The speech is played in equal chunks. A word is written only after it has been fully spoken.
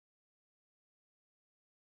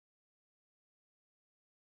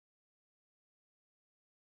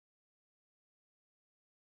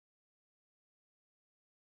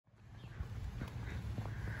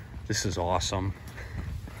This is awesome.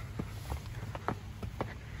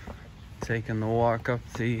 Taking the walk up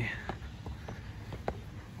the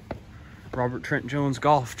Robert Trent Jones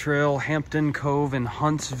Golf Trail, Hampton Cove in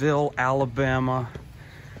Huntsville, Alabama.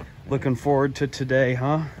 Looking forward to today,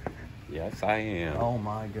 huh? Yes, I am. Oh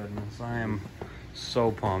my goodness, I am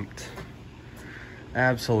so pumped.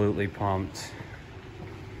 Absolutely pumped.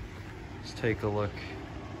 Let's take a look.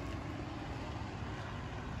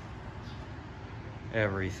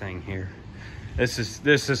 Everything here. This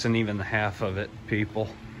isn't even the half of it, people.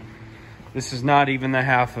 This is not even the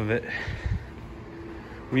half of it.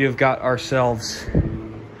 We have got ourselves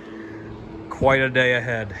quite a day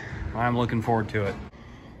ahead. I'm looking forward to it.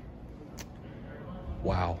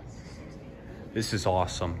 Wow. This is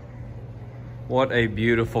awesome. What a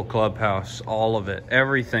beautiful clubhouse. All of it.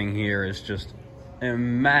 Everything here is just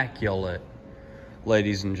immaculate,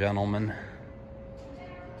 ladies and gentlemen.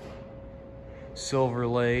 Silver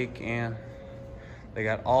Lake, and they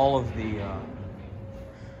got all of the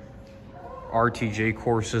RTJ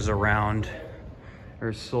courses around.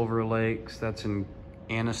 There's Silver Lakes, that's in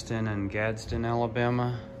Anniston and Gadsden,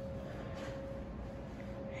 Alabama.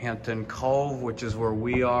 Hampton Cove, which is where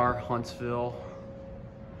we are, Huntsville.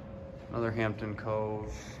 Another Hampton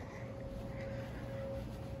Cove.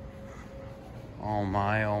 Oh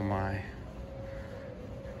my, oh my.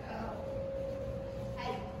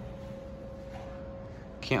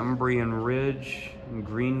 Cambrian Ridge in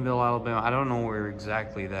Greenville, Alabama. I don't know where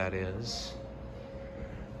exactly that is.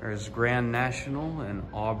 There's Grand National in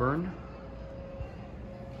Auburn.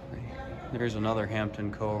 There's another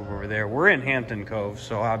Hampton Cove over there. We're in Hampton Cove,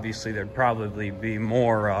 so obviously there'd probably be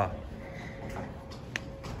more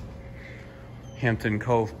Hampton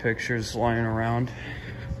Cove pictures lying around.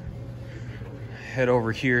 Head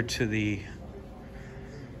over here to the...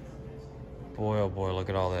 Boy, oh boy, look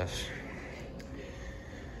at all this.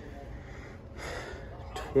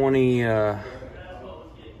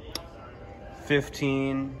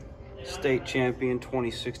 2015 state champion,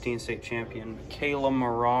 2016 state champion, Kayla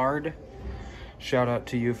Merard. Shout out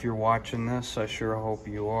to you if you're watching this. I sure hope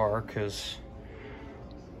you are, because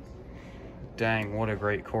dang, what a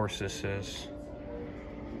great course this is.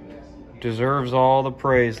 Deserves all the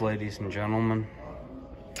praise, ladies and gentlemen.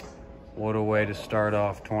 What a way to start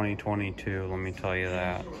off 2022, let me tell you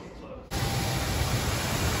that.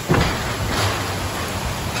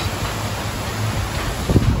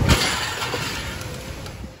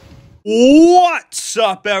 What's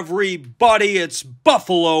up, everybody? It's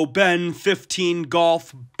Buffalo Ben 15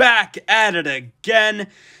 Golf back at it again.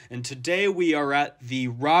 And today we are at the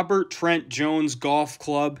Robert Trent Jones Golf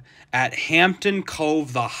Club at Hampton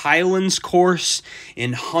Cove, the Highlands course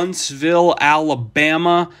in Huntsville,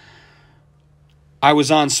 Alabama. I was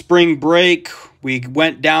on spring break. We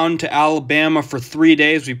went down to Alabama for 3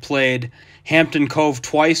 days. We played Hampton Cove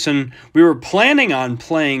twice, and we were planning on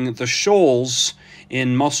playing the Shoals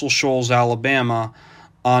in Muscle Shoals, Alabama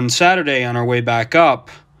on Saturday on our way back up.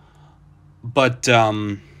 But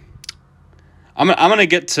I'm going to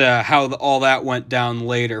get to how all that went down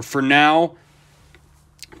later. For now,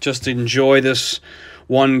 just enjoy this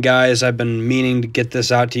one, guys. I've been meaning to get this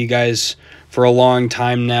out to you guys for a long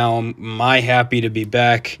time now. I'm happy to be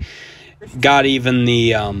back. Got even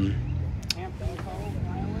the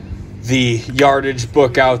yardage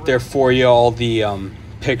book out there for you, all the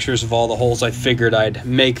pictures of all the holes. I figured I'd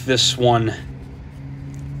make this one,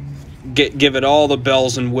 give it all the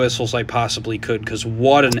bells and whistles I possibly could, because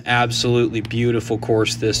what an absolutely beautiful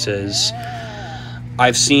course this is.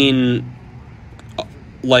 I've seen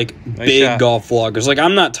like big golf vloggers. Like,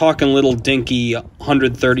 I'm not talking little dinky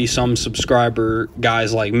 130 some subscriber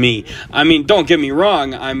guys like me. I mean, don't get me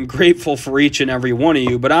wrong, I'm grateful for each and every one of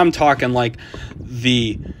you, but I'm talking like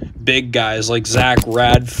the big guys like Zach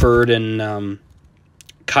Radford and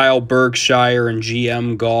Kyle Berkshire and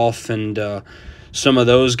GM Golf and some of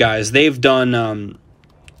those guys. They've done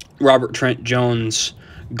Robert Trent Jones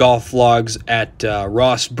golf vlogs at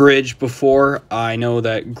Ross Bridge before. I know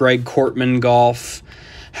that Greg Cortman Golf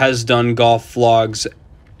has done golf vlogs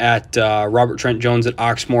at Robert Trent Jones at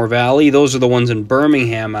Oxmoor Valley. Those are the ones in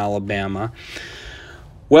Birmingham, Alabama.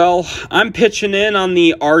 Well, I'm pitching in on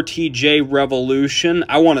the RTJ Revolution.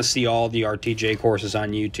 I want to see all the RTJ courses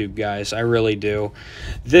on YouTube, guys. I really do.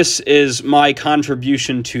 This is my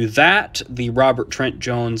contribution to that, the Robert Trent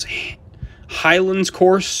Jones Highlands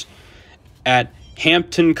course at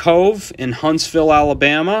Hampton Cove in Huntsville,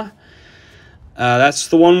 Alabama. That's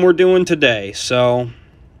the one we're doing today. So,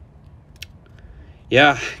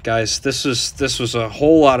 yeah, guys, this was a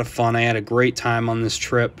whole lot of fun. I had a great time on this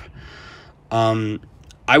trip.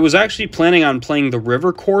 I was actually planning on playing the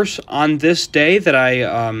river course on this day that I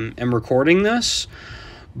am recording this,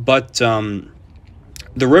 but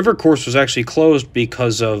the river course was actually closed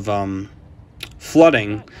because of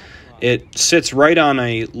flooding. It sits right on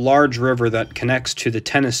a large river that connects to the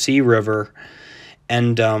Tennessee River,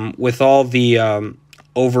 and with all the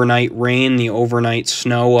overnight rain, the overnight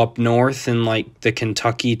snow up north in like the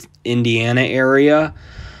Kentucky, Indiana area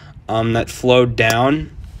that flowed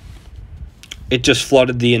down, it just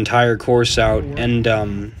flooded the entire course out.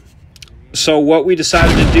 And so what we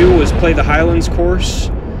decided to do was play the Highlands course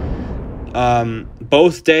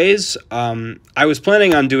both days. I was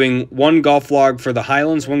planning on doing one golf log for the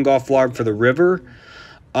Highlands, one golf log for the river.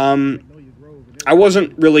 I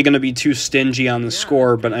wasn't really going to be too stingy on the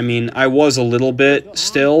score, but I mean, I was a little bit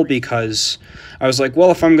still, because I was like, well,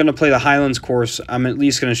 if I'm going to play the Highlands course, I'm at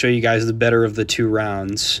least going to show you guys the better of the 2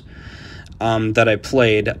 rounds that I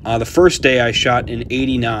played. The first day I shot an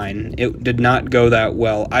 89. It did not go that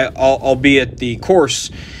well. Albeit the course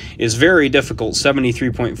is very difficult,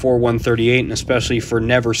 73.4, 138, and especially for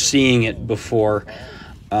never seeing it before.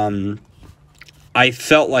 I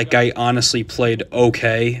felt like I honestly played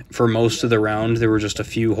okay for most of the round. There were just a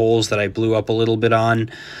few holes that I blew up a little bit on.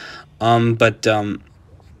 But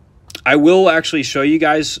I will actually show you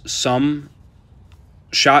guys some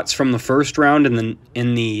shots from the first round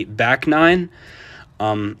in the back 9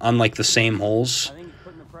 on like the same holes.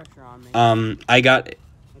 I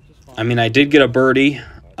did get a birdie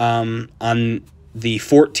on the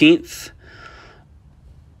 14th,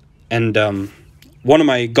 and one of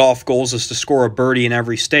my golf goals is to score a birdie in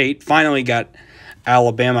every state. Finally got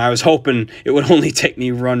Alabama. I was hoping it would only take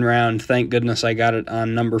me one round. Thank goodness I got it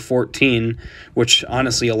on number 14, which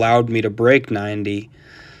honestly allowed me to break 90,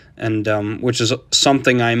 and which is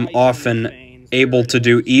something I'm often able to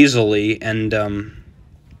do easily. And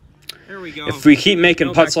if we keep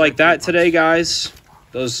making putts like that today, guys,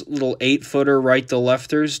 those little 8-footer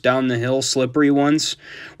right-to-lefters down the hill, slippery ones,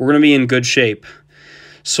 we're going to be in good shape.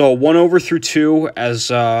 So 1 over through 2,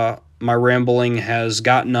 as my rambling has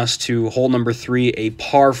gotten us to hole number 3, a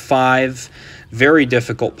par 5, very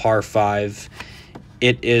difficult par 5.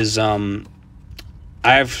 It is, I've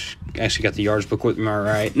actually got the yards book with me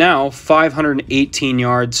right now, 518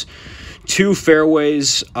 yards, 2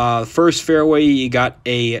 fairways. First fairway, you got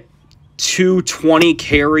a 220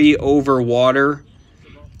 carry over water,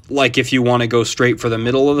 like if you want to go straight for the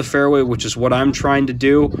middle of the fairway, which is what I'm trying to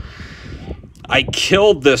do. I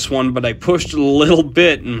killed this one, but I pushed it a little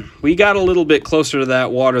bit, and we got a little bit closer to that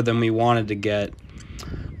water than we wanted to get.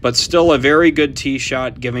 But still a very good tee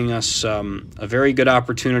shot, giving us a very good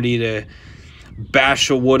opportunity to bash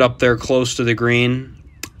a wood up there close to the green.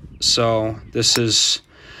 So this is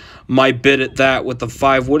my bid at that with the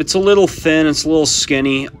 5 wood. It's a little thin, it's a little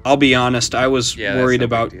skinny. I'll be honest, I was worried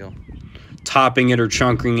about topping it or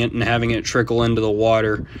chunking it and having it trickle into the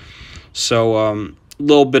water. So a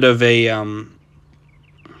little bit of a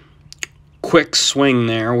quick swing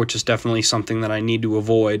there, which is definitely something that I need to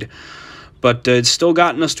avoid. But it's still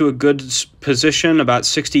gotten us to a good position, about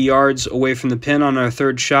 60 yards away from the pin on our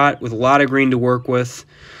third shot, with a lot of green to work with.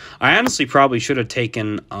 I honestly probably should have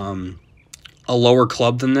taken a lower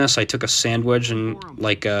club than this. I took a sandwich and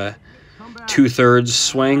like a 2/3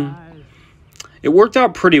 swing. It worked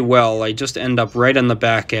out pretty well. I just end up right on the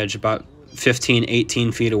back edge, about 15,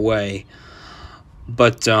 18 feet away.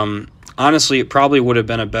 But honestly, it probably would have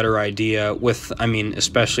been a better idea with, I mean,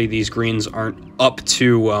 especially these greens aren't up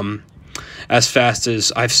to as fast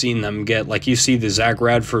as I've seen them get. Like, you see the Zach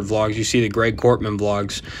Radford vlogs, you see the Greg Cortman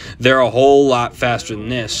vlogs. They're a whole lot faster than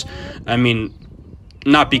this. I mean,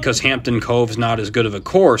 not because Hampton Cove is not as good of a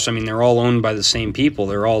course. I mean, they're all owned by the same people.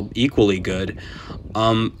 They're all equally good.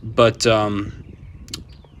 But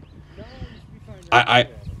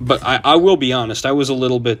I will be honest, I was a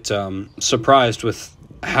little bit surprised with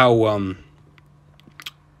how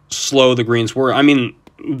slow the greens were. I mean,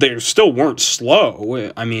 they still weren't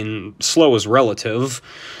slow. I mean, slow is relative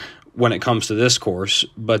when it comes to this course,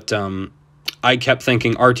 but I kept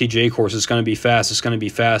thinking RTJ course is going to be fast, it's going to be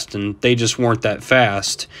fast, and they just weren't that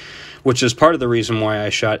fast, which is part of the reason why I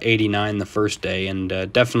shot 89 the first day, and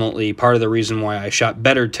definitely part of the reason why I shot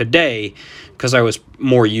better today, because I was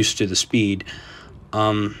more used to the speed.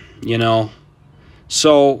 You know,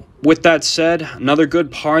 so with that said, another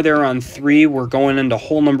good par there on 3. We're going into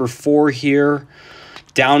hole number 4 here.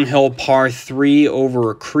 Downhill par 3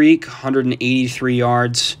 over a creek, 183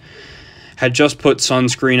 yards. Had just put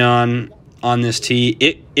sunscreen on this tee.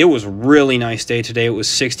 It was a really nice day today. It was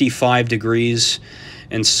 65 degrees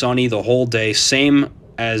and sunny the whole day, same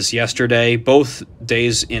as yesterday. Both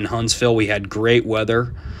days in Huntsville we had great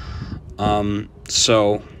weather.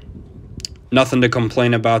 So nothing to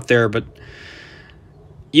complain about there. But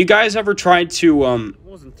you guys ever tried to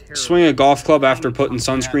swing a golf club after putting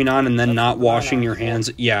sunscreen on and then not washing your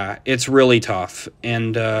hands? Yeah, it's really tough.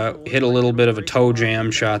 And hit a little bit of a toe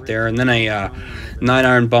jam shot there, and then a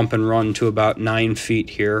 9-iron bump and run to about 9 feet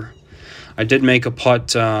here. I did make a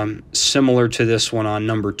putt similar to this one on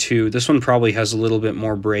number 2. This one probably has a little bit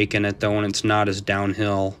more break in it, though, and it's not as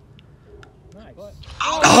downhill.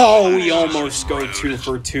 Oh, we almost go 2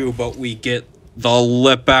 for 2, but we get the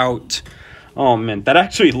lip out. Oh, man, that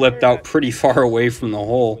actually lipped out pretty far away from the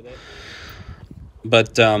hole.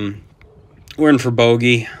 But we're in for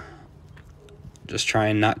bogey. Just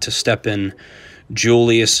trying not to step in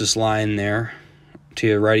Julius's line there to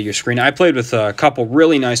the right of your screen. I played with a couple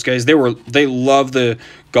really nice guys. They loved the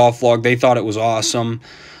golf vlog. They thought it was awesome.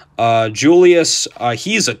 Julius,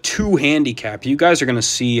 he's a 2 handicap. You guys are going to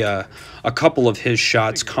see a couple of his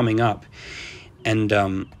shots coming up.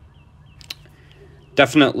 And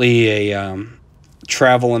definitely a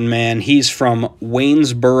traveling man. He's from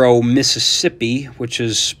Waynesboro, Mississippi, which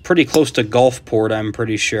is pretty close to Gulfport, I'm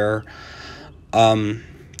pretty sure. To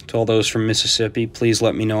all those from Mississippi, please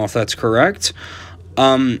let me know if that's correct.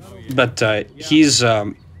 But he's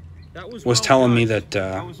was telling me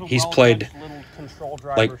that he's played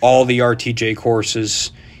like all the RTJ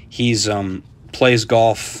courses. He's plays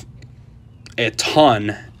golf a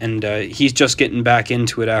ton, and he's just getting back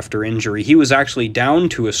into it after injury. He was actually down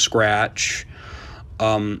to a scratch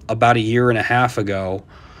about 1.5 years ago,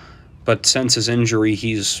 but since his injury,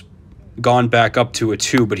 he's gone back up to a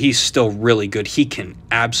 2, but he's still really good. He can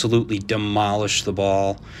absolutely demolish the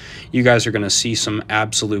ball. You guys are going to see some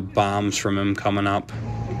absolute bombs from him coming up,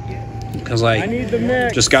 because I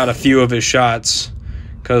just got a few of his shots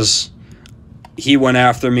because he went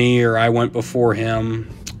after me or I went before him,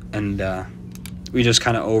 and we just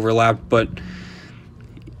kind of overlapped. But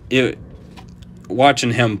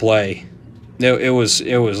watching him play, it was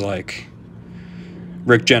like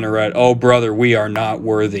Rick Jenneret, oh brother, we are not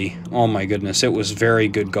worthy. Oh my goodness, it was very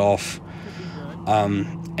good golf.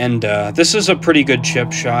 And this is a pretty good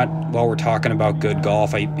chip shot. While we're talking about good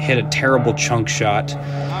golf, I hit a terrible chunk shot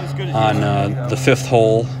on the 5th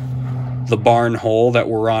hole, the barn hole that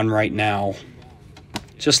we're on right now.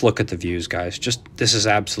 Just look at the views, guys. This is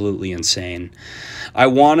absolutely insane. I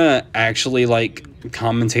want to actually like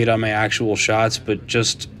commentate on my actual shots, but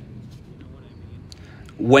just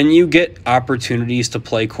when you get opportunities to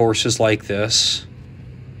play courses like this,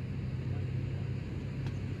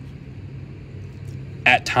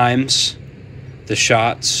 at times the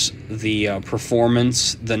shots, the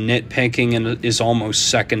performance, the nitpicking is almost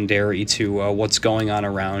secondary to what's going on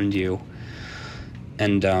around you.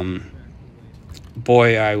 And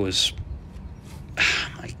boy, I was,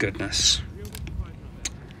 my goodness.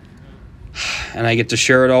 And I get to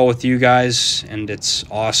share it all with you guys, and it's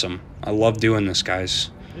awesome. I love doing this, guys.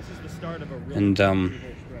 And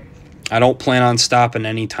I don't plan on stopping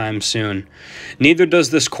anytime soon. Neither does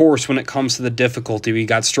this course when it comes to the difficulty. We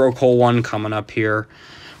got stroke hole 1 coming up here.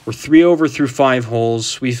 We're 3 over through 5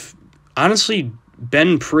 holes. We've honestly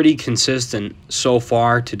been pretty consistent so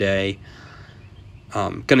far today.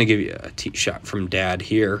 Gonna give you a tee shot from Dad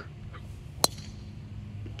here.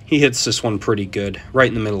 He hits this one pretty good, right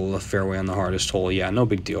in the middle of the fairway on the hardest hole. Yeah, no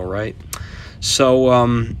big deal, right?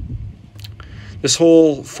 So this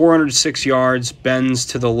hole, 406 yards, bends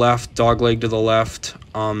to the left, dogleg to the left.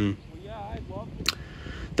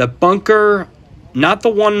 The bunker, not the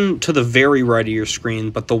one to the very right of your screen,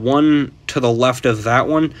 but the one to the left of that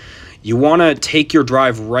one, you want to take your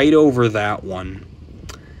drive right over that one.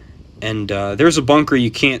 And there's a bunker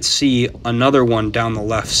you can't see, another one down the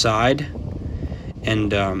left side.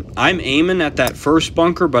 And I'm aiming at that first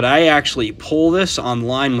bunker, but I actually pull this on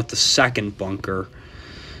line with the second bunker.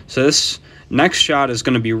 So this next shot is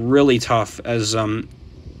going to be really tough, as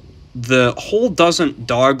the hole doesn't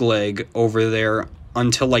dogleg over there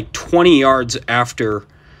until like 20 yards after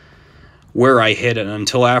where I hit it,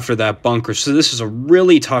 until after that bunker. So this is a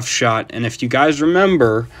really tough shot. And if you guys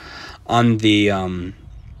remember on the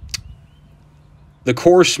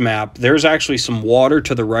course map, there's actually some water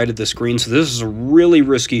to the right of this green. So this is a really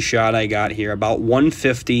risky shot I got here. About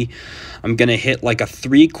 150. I'm going to hit like a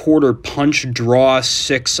 3/4 punch draw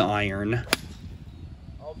 6-iron.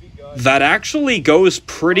 That actually goes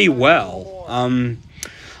pretty well.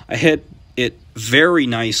 I hit it very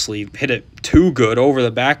nicely. Hit it too good over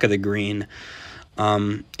the back of the green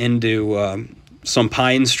into some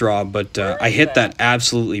pine straw. But I hit that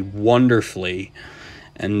absolutely wonderfully.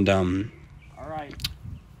 And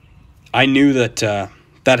I knew that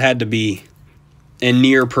that had to be a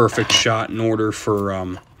near perfect shot in order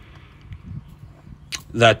for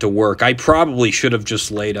that to work. I probably should have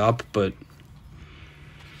just laid up, but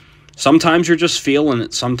sometimes you're just feeling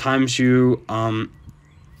it. Sometimes you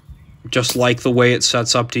just like the way it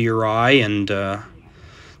sets up to your eye, and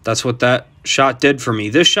that's what that shot did for me.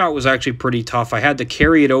 This shot was actually pretty tough. I had to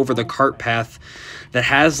carry it over the cart path that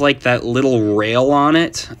has like that little rail on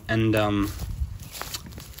it, and I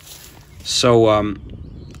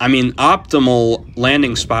mean, optimal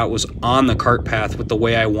landing spot was on the cart path with the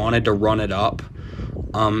way I wanted to run it up,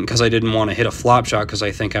 because I didn't want to hit a flop shot because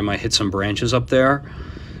I think I might hit some branches up there.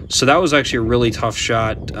 So that was actually a really tough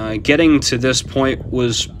shot. Getting to this point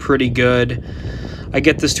was pretty good. I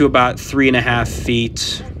get this to about 3.5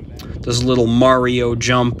 feet. Does a little Mario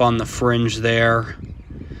jump on the fringe there.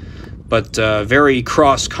 But very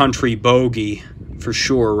cross-country bogey for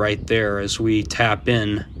sure right there as we tap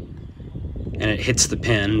in. And it hits the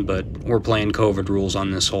pin, but we're playing COVID rules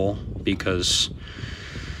on this hole because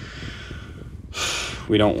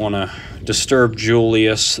we don't want to disturb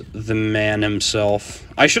Julius, the man himself.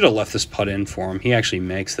 I should have left this putt in for him. He actually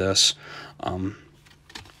makes this.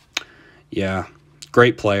 Yeah,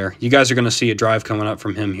 great player. You guys are going to see a drive coming up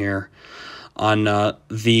from him here on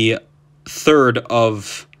the third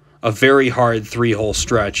of a very hard 3-hole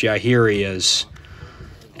stretch. Yeah, here he is.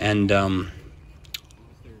 And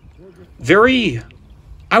very,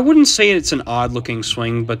 I wouldn't say it's an odd-looking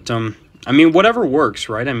swing, but I mean, whatever works,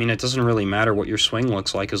 right? I mean, it doesn't really matter what your swing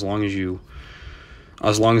looks like as long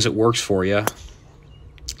as it works for you.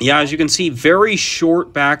 Yeah, as you can see, very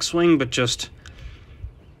short backswing, but just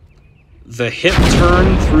the hip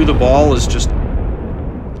turn through the ball is just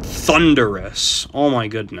thunderous. Oh my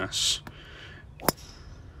goodness.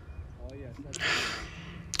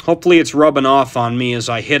 Hopefully it's rubbing off on me as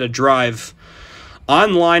I hit a drive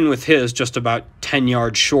on line with his, just about 10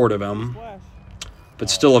 yards short of him. But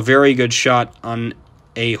still a very good shot on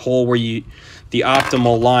a hole where the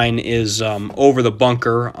optimal line is over the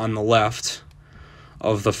bunker on the left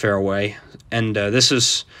of the fairway. And this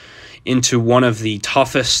is into one of the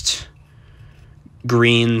toughest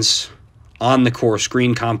greens on the course,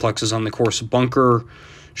 green complexes on the course. Bunker,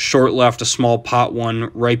 short left, a small pot one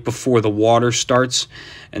right before the water starts,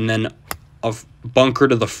 and then a bunker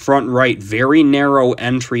to the front right, very narrow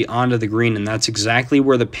entry onto the green, and that's exactly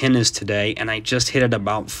where the pin is today, and I just hit it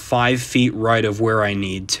about 5 feet right of where I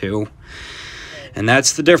need to. And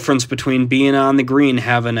that's the difference between being on the green,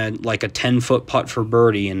 having like a 10-foot putt for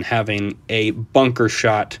birdie, and having a bunker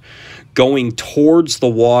shot going towards the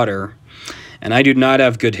water. And I do not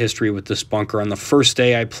have good history with this bunker. On the first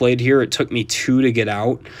day I played here, it took me 2 to get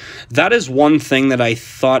out. That is one thing that I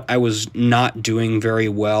thought I was not doing very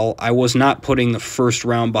well. I was not putting the first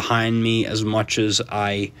round behind me as much as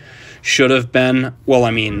I should have been. Well,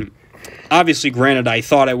 I mean, obviously, granted, I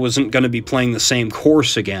thought I wasn't going to be playing the same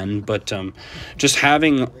course again, but just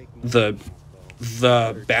having the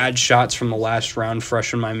bad shots from the last round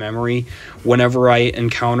fresh in my memory, whenever I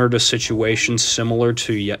encountered a situation similar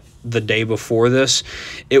to the day before this,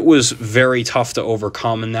 it was very tough to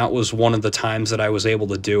overcome, and that was one of the times that I was able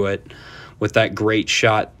to do it with that great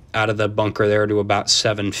shot out of the bunker there to about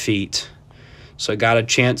 7 feet. So I got a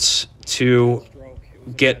chance to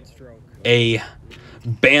get a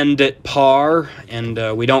bandit par,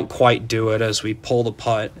 and we don't quite do it as we pull the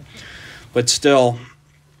putt, but still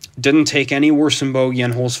didn't take any worse than bogey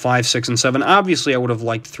on holes 5, 6, and 7. Obviously, I would have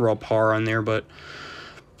liked to throw a par on there, but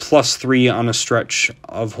 +3 on a stretch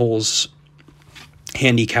of holes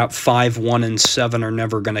handicap 5, 1, and 7 are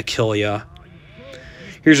never going to kill you.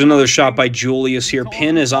 Here's another shot by Julius here.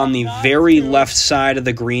 Pin is on the very left side of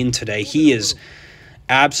the green today. He is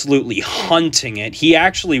absolutely hunting it. He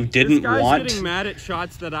actually didn't want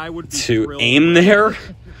to aim there,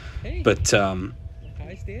 but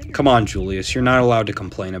come on, Julius. You're not allowed to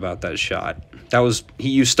complain about that shot.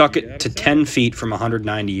 You stuck it to 10 feet from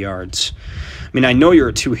 190 yards. I mean, I know you're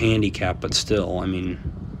a 2 handicap, but still, I mean,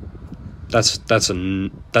 that's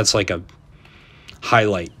like a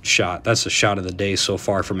highlight shot. That's a shot of the day so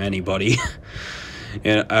far from anybody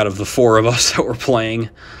out of the 4 of us that were playing.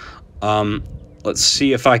 Let's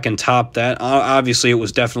see if I can top that. Obviously, it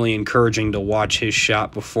was definitely encouraging to watch his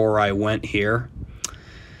shot before I went here.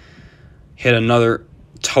 Hit another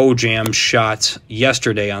toe jam shot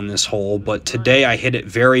yesterday on this hole, but today I hit it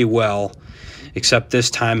very well, except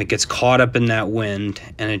this time it gets caught up in that wind,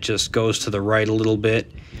 and it just goes to the right a little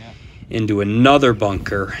bit into another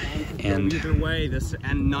bunker. And either way,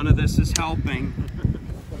 none of this is helping.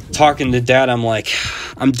 Talking to Dad, I'm like,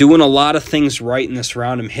 I'm doing a lot of things right in this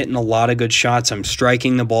round. I'm hitting a lot of good shots. I'm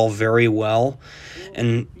striking the ball very well,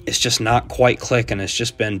 and it's just not quite clicking. It's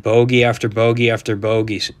just been bogey after bogey after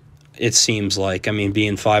bogey, it seems like. I mean,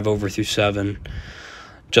 being 5 over through 7.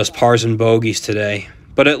 Just pars and bogeys today.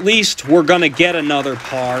 But at least we're going to get another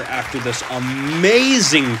par after this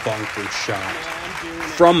amazing bunker shot.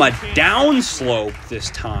 From a downslope this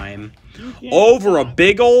time. Over a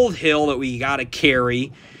big old hill that we got to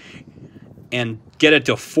carry. And get it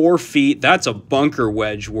to 4 feet. That's a bunker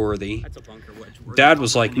wedge worthy. That's a bunker wedge worthy. Dad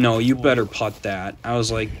was like, no, you better putt that. I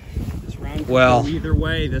was like, well, either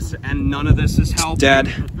way, and none of this is helping.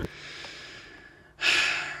 Dad,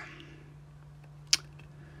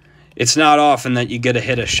 it's not often that you get to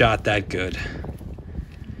hit a shot that good.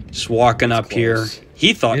 Just walking up here.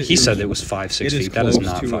 He said it was 5, 6 feet. That is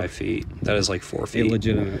not 5 feet. That is like 4 feet.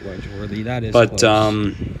 Illegitimate wedge worthy. That is. But close.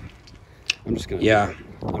 I'm just gonna. Yeah.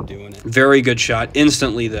 I'm doing it. Very good shot.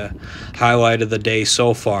 Instantly the highlight of the day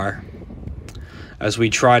so far. As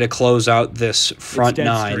we try to close out this front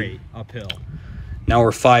nine. Straight, uphill. Now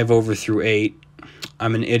we're 5 over through 8.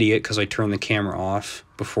 I'm an idiot because I turned the camera off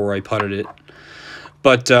before I putted it.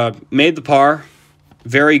 But made the par.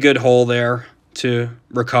 Very good hole there to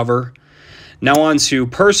recover. Now on to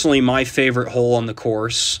personally my favorite hole on the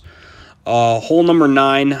course. Hole number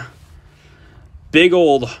 9. Big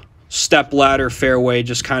old step ladder fairway,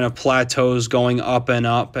 just kind of plateaus going up and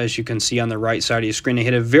up, as you can see on the right side of your screen. I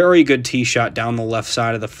hit a very good tee shot down the left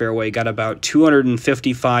side of the fairway. Got about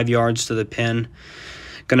 255 yards to the pin.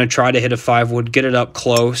 Gonna try to hit a 5-wood, get it up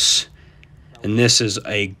close. And this is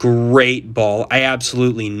a great ball. I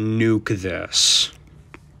absolutely nuke this.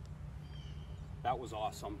 That was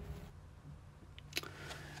awesome.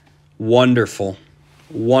 Wonderful.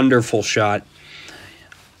 Wonderful shot.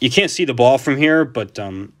 You can't see the ball from here, but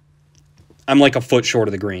I'm like a foot short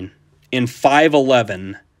of the green. In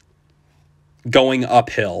 5'11", going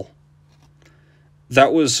uphill.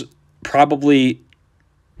 That was probably,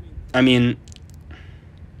 I mean,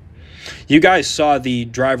 you guys saw the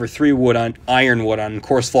driver 3-wood on Ironwood on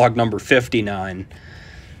course vlog number 59,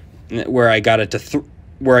 where I got it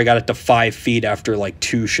to 5 feet after like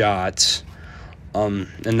 2 shots, and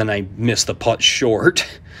then I missed the putt short.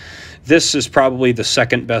 This is probably the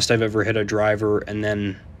second best I've ever hit a driver, and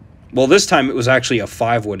then, well, this time it was actually a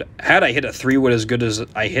 5-wood. Had I hit a 3-wood as good as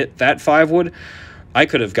I hit that 5-wood, I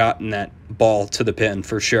could have gotten that ball to the pin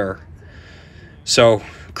for sure. So,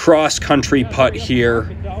 cross-country putt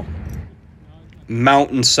here.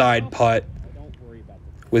 Mountainside putt.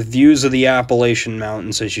 With views of the Appalachian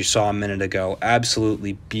Mountains, as you saw a minute ago.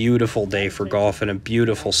 Absolutely beautiful day for golf in a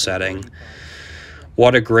beautiful setting.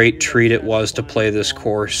 What a great treat it was to play this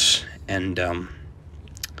course. And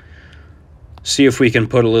see if we can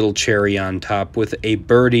put a little cherry on top with a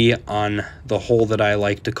birdie on the hole that I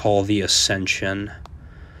like to call the Ascension.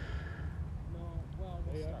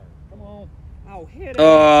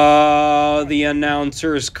 Oh, the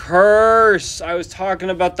announcer's curse. I was talking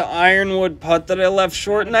about the Ironwood putt that I left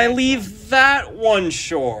short, and I leave that one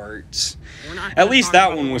short. At least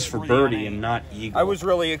that one was for birdie and not eagle. I was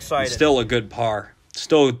really excited. And still a good par.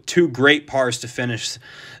 Still 2 great pars to finish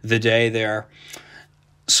the day there.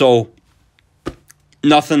 So,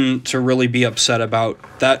 nothing to really be upset about.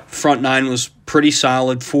 That front 9 was pretty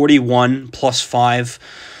solid. 41 plus 5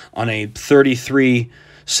 on a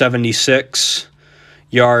 33-76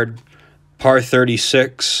 yard par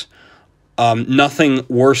 36. Nothing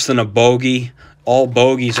worse than a bogey. All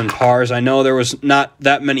bogeys and pars. I know there was not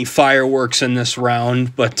that many fireworks in this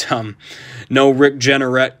round, but no Rick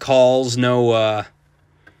Jenneret calls, no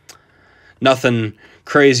nothing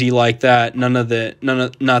crazy like that. Not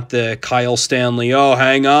the Kyle Stanley, oh,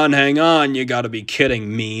 hang on, you got to be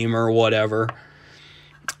kidding meme or whatever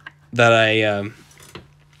that I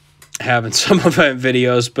have in some of my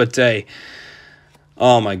videos. But hey,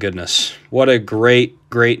 oh my goodness, what a great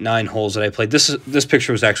 9 holes that I played. This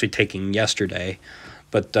picture was actually taken yesterday,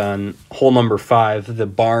 but on hole number 5, the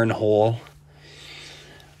barn hole.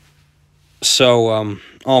 So,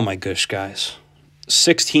 oh my gosh, guys.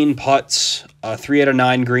 16 putts, 3 out of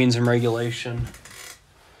 9 greens in regulation.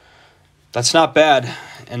 That's not bad.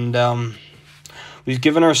 And we've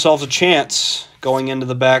given ourselves a chance going into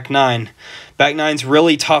the back 9. Back 9's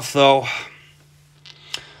really tough, though.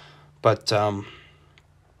 But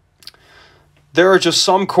there are just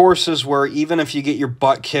some courses where even if you get your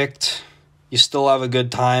butt kicked, you still have a good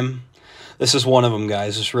time. This is one of them,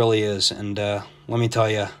 guys. This really is. And let me tell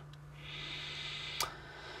you,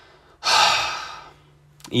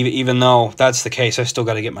 even though that's the case, I still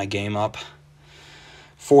got to get my game up.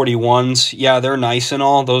 41s, yeah, they're nice and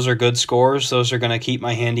all. Those are good scores. Those are going to keep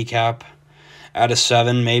my handicap at a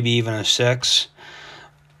 7, maybe even a 6.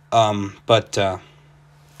 But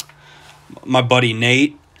my buddy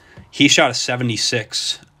Nate, he shot a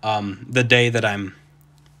 76 the day that I'm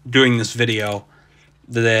doing this video.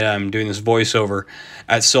 that I'm doing this voiceover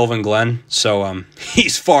at Sylvan Glen. So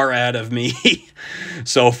he's far ahead of me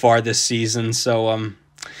so far this season. So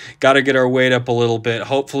got to get our weight up a little bit.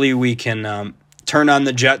 Hopefully we can turn on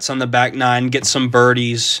the jets on the back nine, get some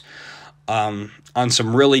birdies on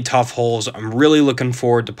some really tough holes. I'm really looking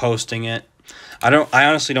forward to posting it. I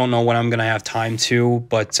honestly don't know when I'm going to have time to,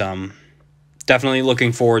 but definitely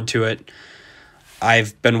looking forward to it.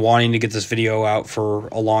 I've been wanting to get this video out for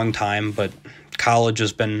a long time, but college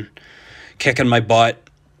has been kicking my butt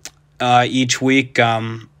each week.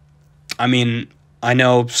 I mean, I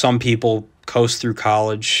know some people coast through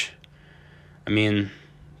college. I mean,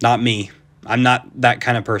 not me. I'm not that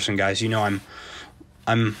kind of person, guys. You know,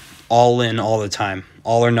 I'm all in all the time,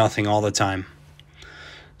 all or nothing all the time.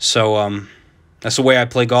 So that's the way I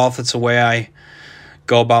play golf. It's the way I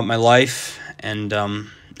go about my life, and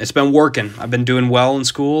it's been working. I've been doing well in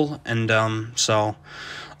school, and so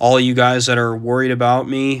all of you guys that are worried about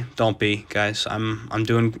me, don't be, guys. I'm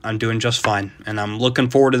doing just fine, and I'm looking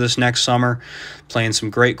forward to this next summer, playing some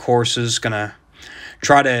great courses. Gonna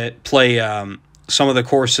try to play some of the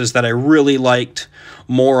courses that I really liked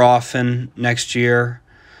more often next year,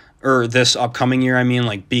 or this upcoming year. I mean,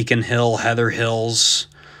 like Beacon Hill, Heather Hills.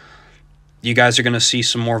 You guys are going to see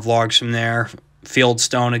some more vlogs from there.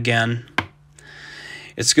 Fieldstone again.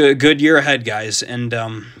 It's a good year ahead, guys. And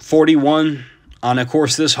 41 on a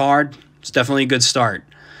course this hard, it's definitely a good start.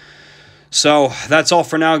 So that's all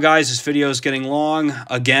for now, guys. This video is getting long.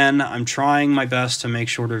 Again, I'm trying my best to make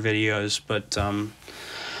shorter videos, but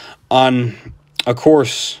on a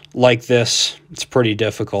course like this, it's pretty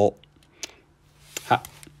difficult.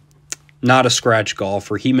 Not a scratch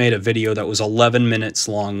golfer. He made a video that was 11 minutes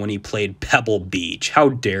long when he played Pebble Beach. How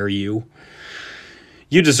dare you?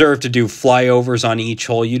 You deserve to do flyovers on each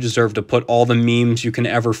hole. You deserve to put all the memes you can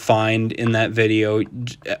ever find in that video.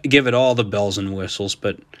 Give it all the bells and whistles,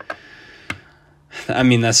 but I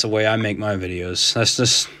mean, that's the way I make my videos. That's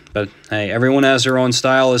just, but hey, everyone has their own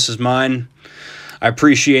style. This is mine. I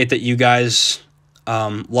appreciate that you guys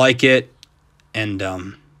like it, and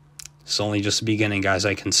it's only just the beginning, guys.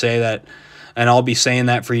 I can say that, and I'll be saying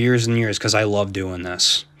that for years and years because I love doing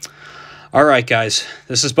this. All right, guys.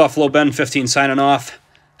 This is Buffalo Ben 15 signing off.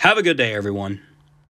 Have a good day, everyone.